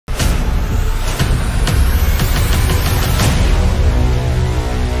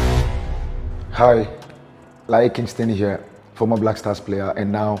Hi, Laryea Kingston here, former Black Stars player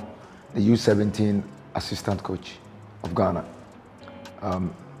and now the U17 assistant coach of Ghana.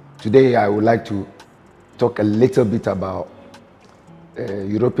 Today I would like to talk a little bit about a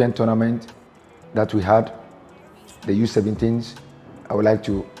European tournament that we had, the U17s. I would like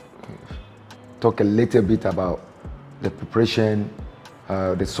to talk a little bit about the preparation,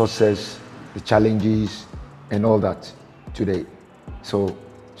 the success, the challenges, and all that today. So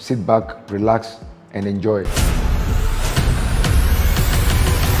sit back, relax, and enjoy.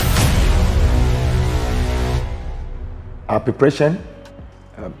 Our preparation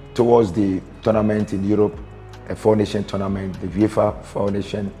towards the tournament in Europe, a four-nation tournament, the UEFA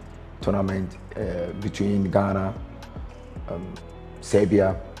four-nation tournament between Ghana,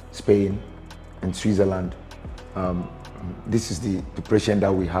 Serbia, Spain, and Switzerland. This is the preparation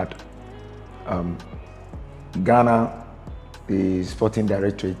that we had. Ghana, the sporting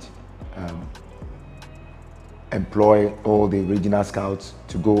directorate, employ all the regional scouts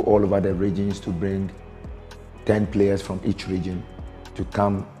to go all over the regions to bring 10 players from each region to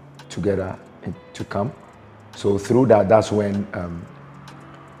come together and to come. So through that, that's when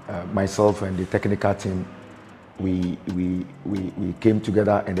myself and the technical team, we came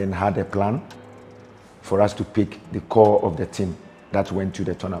together and then had a plan for us to pick the core of the team that went to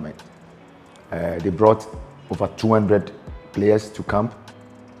the tournament. They brought over 200 players to camp.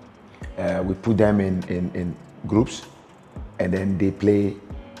 We put them in groups, and then they play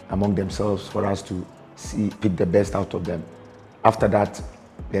among themselves for us to pick the best out of them. After that,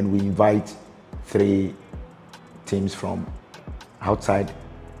 then we invite 3 teams from outside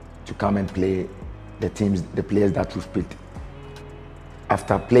to come and play the players that we've picked.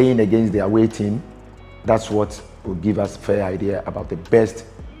 After playing against the away team, that's what will give us a fair idea about the best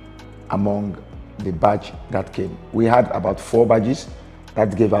among the batch that came. We had about 4 badges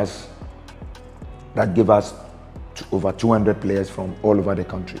that gave us over 200 players from all over the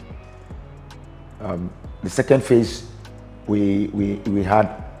country. The second phase, we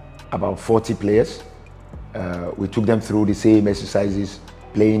had about 40 players. We took them through the same exercises,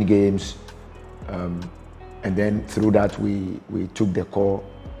 playing games, and then through that we took the core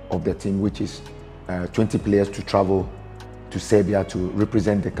of the team, which is 20 players to travel to Serbia to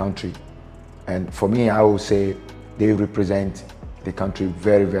represent the country. And for me, I would say they represent the country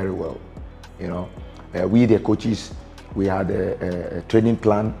very, very well. You know, we the coaches, we had a training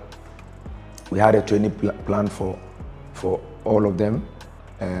plan. We had a training plan for all of them.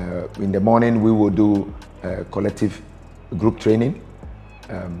 In the morning, we will do collective group training,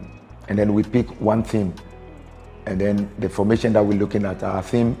 and then we pick one theme. And then the formation that we're looking at, our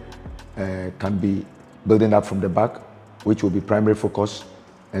theme can be building up from the back, which will be primary focus,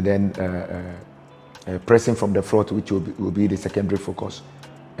 and then pressing from the front, which will be the secondary focus.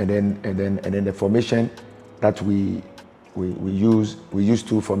 And then the formation that we use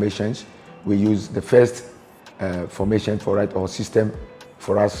 2 formations. We use the first formation for our system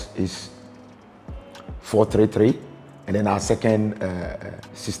for us is 4-3-3, and then our second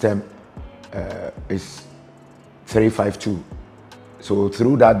system is 3-5-2. So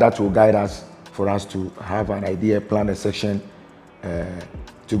through that will guide us for us to have an idea, plan a session,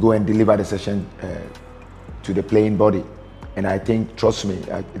 to go and deliver the session to the playing body. And I think, trust me,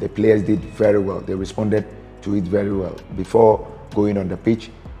 the players did very well. They responded to it very well. Before going on the pitch,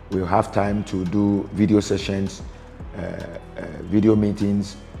 we'll have time to do video sessions, video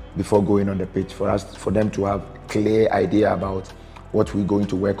meetings before going on the pitch for them to have clear idea about what we're going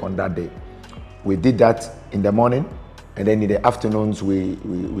to work on that day. We did that in the morning, and then in the afternoons we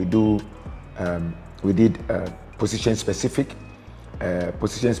did position specific.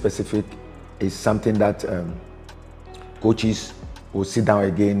 Position specific is something that coaches will sit down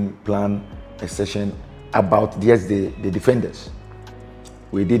again, plan a session about just the defenders.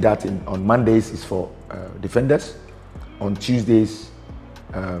 We did that on Mondays is for defenders. On Tuesdays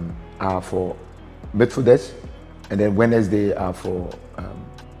are for midfielders, and then Wednesday are for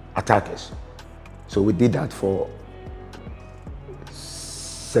attackers. So we did that for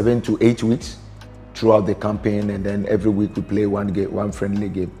 7 to 8 weeks throughout the campaign, and then every week we play one friendly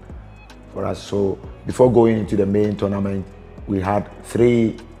game for us. So before going into the main tournament, we had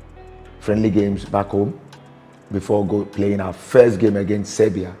 3 friendly games back home before playing our first game against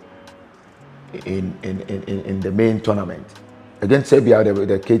Serbia in the main tournament. Against Serbia,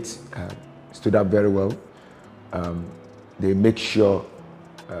 the kids stood up very well. They make sure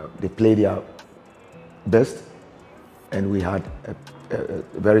they play their best, and we had a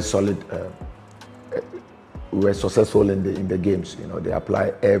very solid. We were successful in the games. You know, they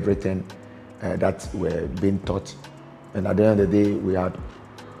apply everything that were being taught, and at the end of the day, we had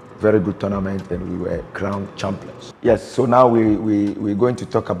very good tournament, and we were crowned champions. Yes, so now we're going to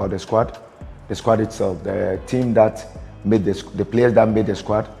talk about the squad itself. The team that made the players that made the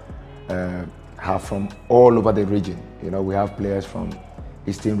squad are from all over the region. You know, we have players from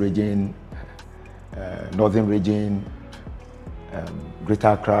Eastern region, Northern region, Greater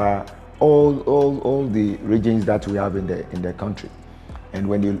Accra, all the regions that we have in the country. And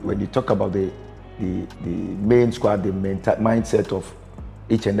when you talk about the main squad, the main mindset of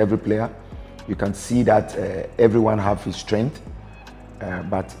each and every player, you can see that everyone have his strength,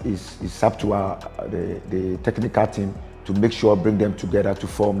 but it's up to the technical team to make sure bring them together to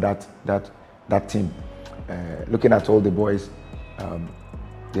form that team. Looking at all the boys,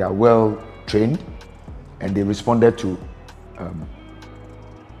 they are well trained, and they responded to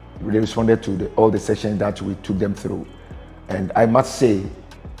all the sessions that we took them through. And I must say,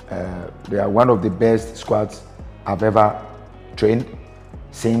 they are one of the best squads I've ever trained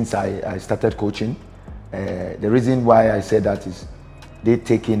since I started coaching. The reason why I say that is they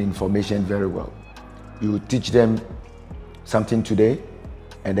take in information very well. You teach them something today,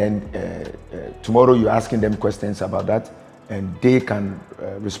 and then tomorrow you're asking them questions about that, and they can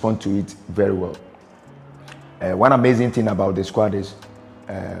respond to it very well. One amazing thing about the squad is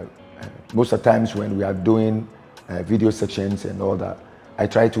most of the times when we are doing video sections and all that, I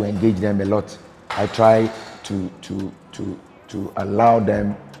try to engage them a lot. I try to allow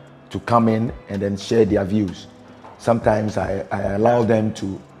them to come in and then share their views. Sometimes I allow them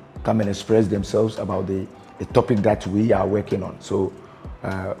to come and express themselves about the topic that we are working on. So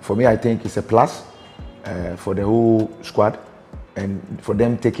for me, I think it's a plus for the whole squad, and for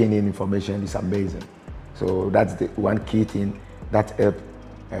them taking in information is amazing. So that's the one key thing that helps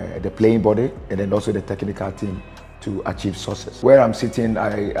the playing body and then also the technical team to achieve success. Where I'm sitting,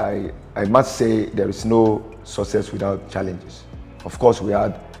 I must say there is no success without challenges. Of course, we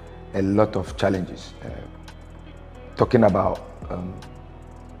had a lot of challenges. Talking about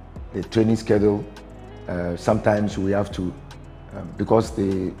the training schedule, sometimes we have to, because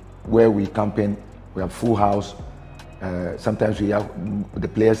where we camping, we have full house. Sometimes the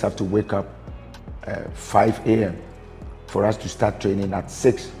players have to wake up 5 a.m. for us to start training at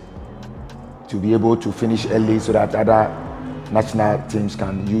 6 to be able to finish early so that other national teams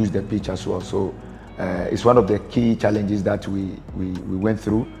can use the pitch as well. So it's one of the key challenges that we went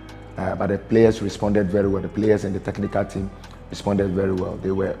through, but the players responded very well. The players and the technical team responded very well.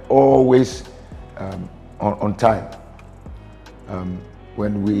 They were always on time.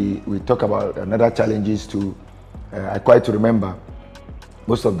 When we talk about another challenges too, I quite remember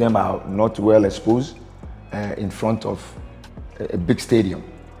most of them are not well exposed in front of a big stadium.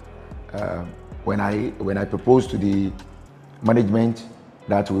 When I proposed to the management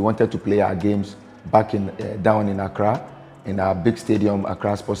that we wanted to play our games back down in Accra, in our big stadium,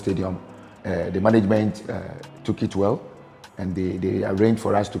 Accra Sports Stadium, the management took it well, and they arranged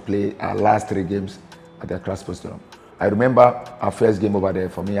for us to play our last 3 games at the Accra Sports Stadium. I remember our first game over there.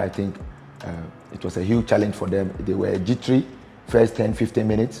 For me, I think it was a huge challenge for them. They were jittery first 10-15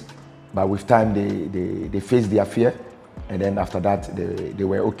 minutes, but with time they faced their fear, and then after that they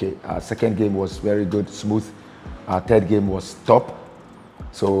were okay. Our second game was very good, smooth. Our third game was top.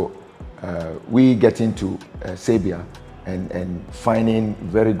 So we get into Serbia and finding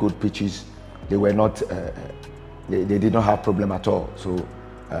very good pitches. They were not, they did not have problem at all. So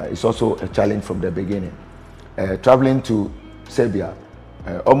it's also a challenge from the beginning. Traveling to Serbia,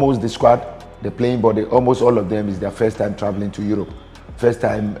 almost the squad, the playing body, almost all of them is their first time traveling to Europe, first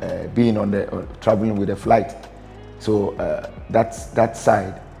time being traveling with a flight. So that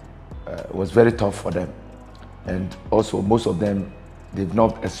side was very tough for them, and also most of them, they've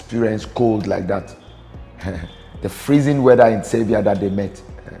not experienced cold like that. The freezing weather in Serbia that they met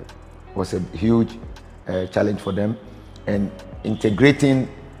was a huge challenge for them, and integrating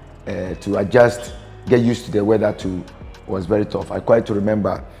to adjust, get used to the weather too, was very tough. I quite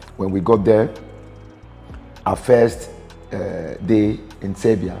remember when we got there, our first day in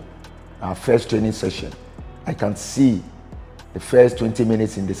Serbia, our first training session, I can see the first 20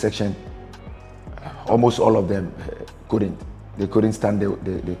 minutes in the section, almost all of them they couldn't stand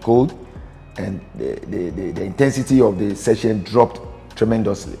the cold, and the intensity of the session dropped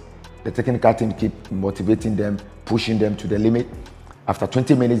tremendously. The technical team keep motivating them, pushing them to the limit. After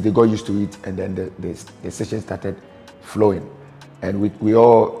 20 minutes, they got used to it, and then the session started flowing. And we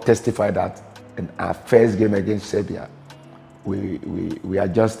all testify that in our first game against Serbia, we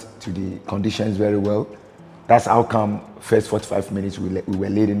adjust to the conditions very well. That's how come first 45 minutes we were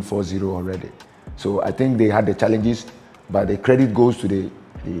leading 4-0 already. So I think they had the challenges, but the credit goes to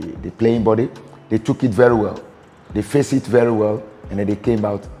the playing body. They took it very well. They faced it very well, and then they came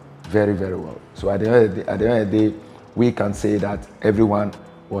out very, very well. So at the end of the day, we can say that everyone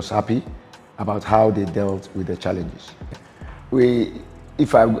was happy about how they dealt with the challenges.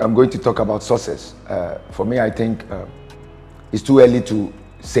 If I'm going to talk about success, for me, I think it's too early to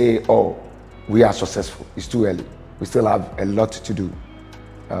say, oh, we are successful. It's too early. We still have a lot to do.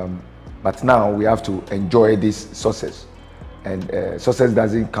 But now we have to enjoy this success. And success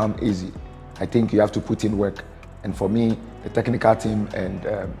doesn't come easy. I think you have to put in work. And for me, the technical team and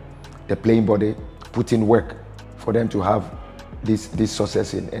the playing body put in work for them to have this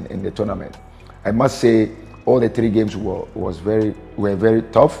success in the tournament. I must say, all the 3 games were very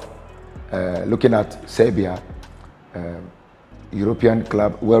tough. Looking at Serbia, European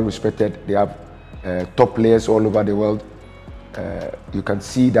club, well respected. They have top players all over the world. You can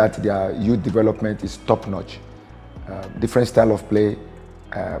see that their youth development is top notch. Different style of play,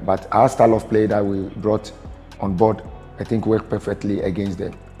 but our style of play that we brought on board, I think worked perfectly against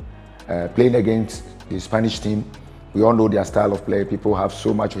them. Playing against the Spanish team, we all know their style of play. People have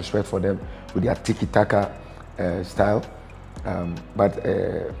so much respect for them with their tiki-taka style. But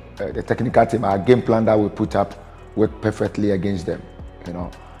the technical team, our game plan that we put up, worked perfectly against them. You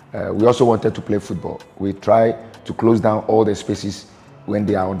know, we also wanted to play football. We try to close down all the spaces when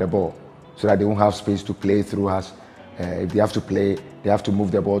they are on the ball, so that they won't have space to play through us. If they have to play, they have to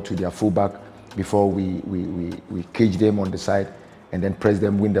move the ball to their fullback before we cage them on the side and then press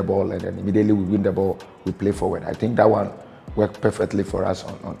them, win the ball, and then immediately we win the ball, we play forward. I think that one worked perfectly for us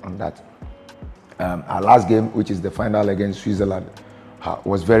on that. Our last game, which is the final against Switzerland,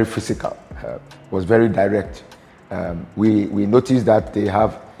 was very physical, was very direct. We noticed that they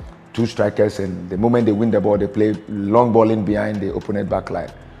have 2 strikers, and the moment they win the ball, they play long ball in behind the opponent back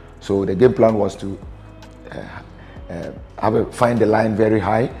line. So the game plan was to find the line very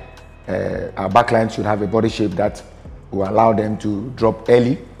high. Our back line should have a body shape that will allow them to drop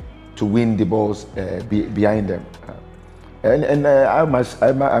early to win the balls behind them. I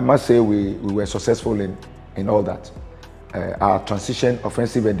must say we were successful in all that. Our transition,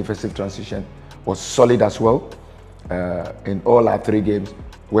 offensive and defensive transition, was solid as well. In all our 3 games,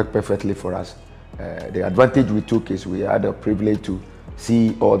 worked perfectly for us. The advantage we took is we had a privilege to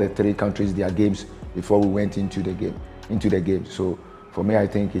see all the 3 countries, their games, before we went into the game. So for me, I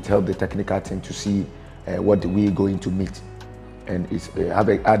think it helped the technical team to see what we're going to meet, and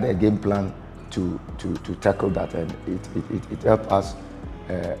had a game plan to tackle that, and it helped us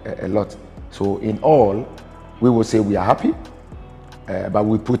a lot. So in all, we will say we are happy, but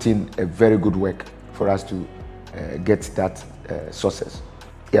we put in a very good work for us to get that success.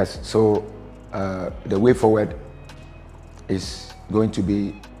 Yes, so the way forward is going to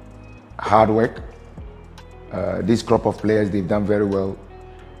be hard work. This crop of players, they've done very well.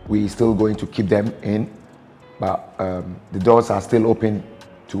 We're still going to keep them in, but the doors are still open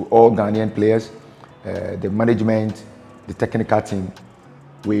to all Ghanaian players, the management, the technical team.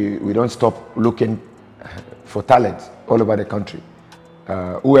 We don't stop looking for talent all over the country.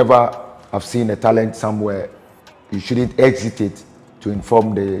 Whoever have seen a talent somewhere, you shouldn't hesitate to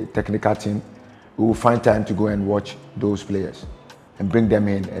inform the technical team. We will find time to go and watch those players and bring them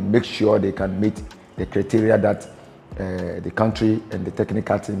in and make sure they can meet the criteria that the country and the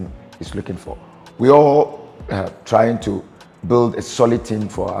technical team is looking for. We all trying to build a solid team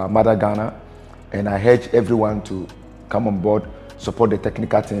for our mother Ghana, and I urge everyone to come on board, support the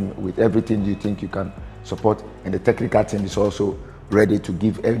technical team with everything you think you can support, and the technical team is also ready to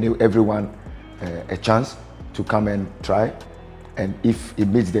give everyone a chance to come and try, and if it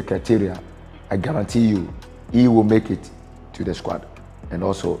meets the criteria, I guarantee you he will make it to the squad and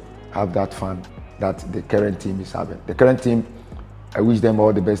also have that fun that the current team is having. The current team, I wish them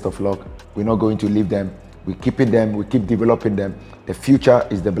all the best of luck. We're not going to leave them. We're keeping them, we keep developing them. The future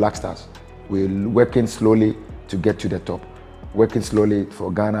is the Black Stars. We're working slowly to get to the top, working slowly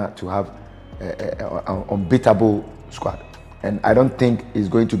for Ghana to have an unbeatable squad. And I don't think it's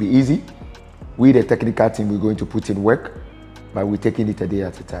going to be easy. We, the technical team, we're going to put in work, but we're taking it a day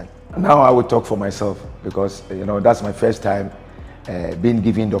at a time. Now I will talk for myself because, you know, that's my first time being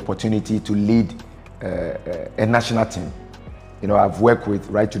given the opportunity to lead a national team. You know, I've worked with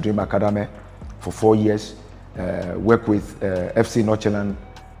Right to Dream Academy for 4 years, worked with FC Nordsjælland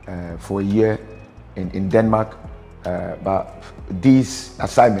for a year in Denmark, but this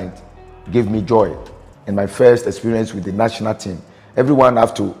assignment gave me joy. In my first experience with the national team, everyone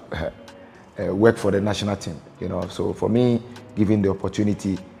have to work for the national team, you know. So for me, given the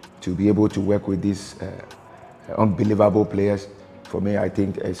opportunity to be able to work with these unbelievable players, for me, I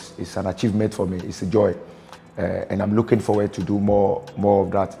think it's an achievement for me. It's a joy, and I'm looking forward to do more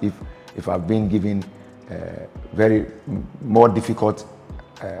of that. If I've been given very more difficult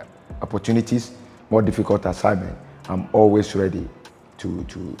opportunities, more difficult assignment, I'm always ready to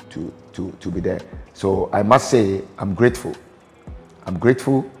be there. So I must say, I'm grateful. I'm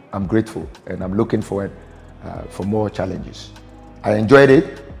grateful, and I'm looking forward for more challenges. I enjoyed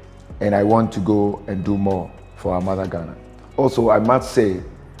it, and I want to go and do more for our mother Ghana. Also, I must say,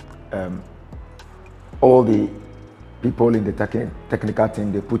 all the people in the technical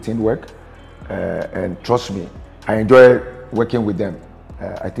team, they put in work, and trust me, I enjoy working with them.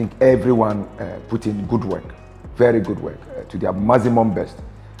 I think everyone put in good work, very good work, to their maximum best.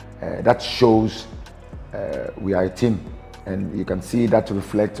 That shows we are a team, and you can see that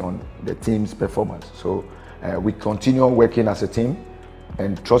reflect on the team's performance. So we continue working as a team,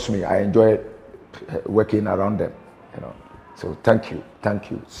 and trust me, I enjoy working around them. So thank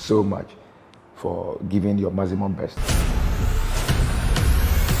you so much for giving your maximum best.